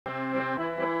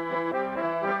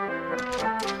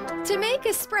To make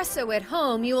espresso at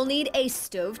home, you will need a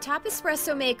stovetop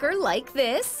espresso maker like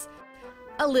this,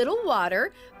 a little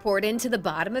water poured into the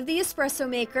bottom of the espresso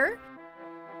maker,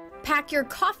 pack your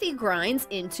coffee grinds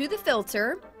into the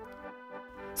filter,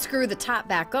 screw the top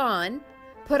back on,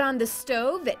 put on the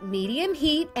stove at medium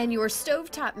heat, and your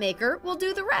stovetop maker will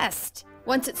do the rest.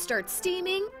 Once it starts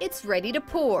steaming, it's ready to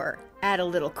pour. Add a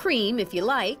little cream if you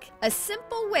like. A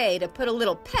simple way to put a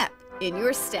little pep in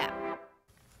your step.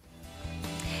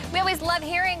 We always love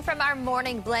hearing from our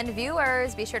Morning Blend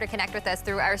viewers. Be sure to connect with us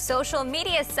through our social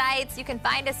media sites. You can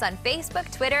find us on Facebook,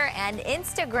 Twitter, and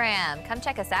Instagram. Come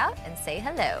check us out and say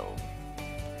hello.